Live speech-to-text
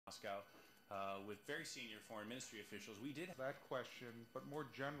Moscow with very senior foreign ministry officials. We did that question, but more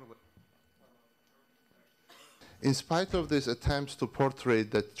generally. In spite of these attempts to portray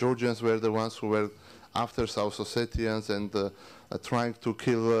that Georgians were the ones who were after South Ossetians and trying to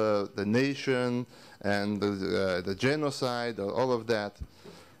kill the nation and the genocide, all of that,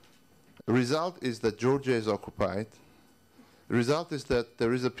 the result is that Georgia is occupied. The result is that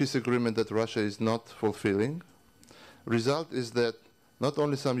there is a peace agreement that Russia is not fulfilling. The result is that not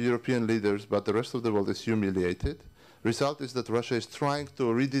only some European leaders, but the rest of the world is humiliated. The result is that Russia is trying to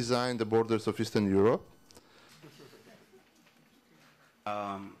redesign the borders of Eastern Europe.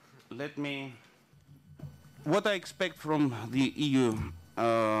 What I expect from the EU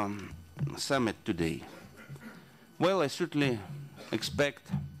summit today? Well, I certainly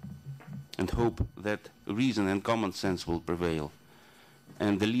expect and hope that reason and common sense will prevail,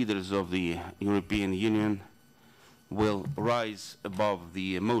 and the leaders of the European Union will rise above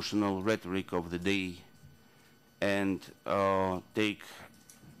the emotional rhetoric of the day and take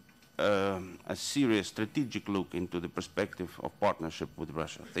a serious strategic look into the perspective of partnership with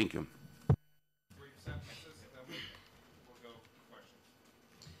Russia. Thank you.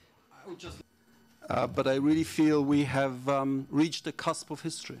 But I really feel we have reached the cusp of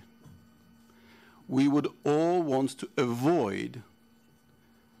history. We would all want to avoid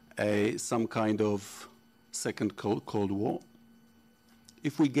some kind of second Cold War.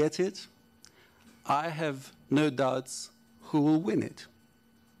 If we get it, I have no doubts who will win it.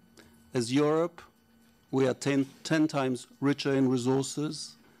 As Europe, we are 10 times richer in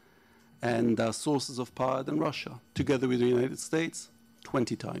resources and sources of power than Russia. Together with the United States,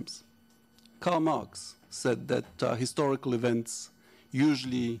 20 times. Karl Marx said that historical events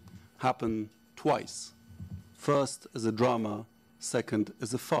usually happen twice. First as a drama, second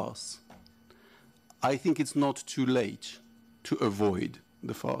as a farce. I think it's not too late to avoid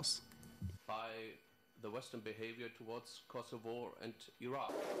the farce. By the Western behavior towards Kosovo and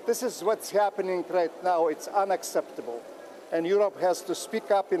Iraq. This is what's happening right now. It's unacceptable. And Europe has to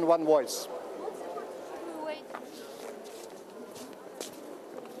speak up in one voice.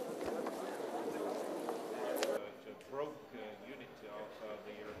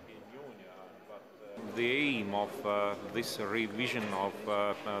 The aim of this revision of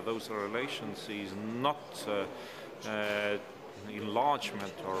those relations is not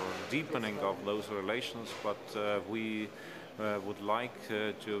enlargement or deepening of those relations, but we would like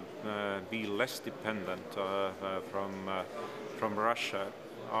to be less dependent from Russia.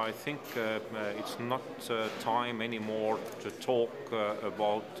 I think it's not time anymore to talk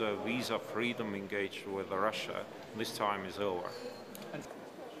about visa freedom engaged with Russia. This time is over.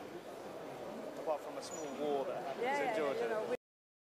 Apart from a small war that happens in Georgia.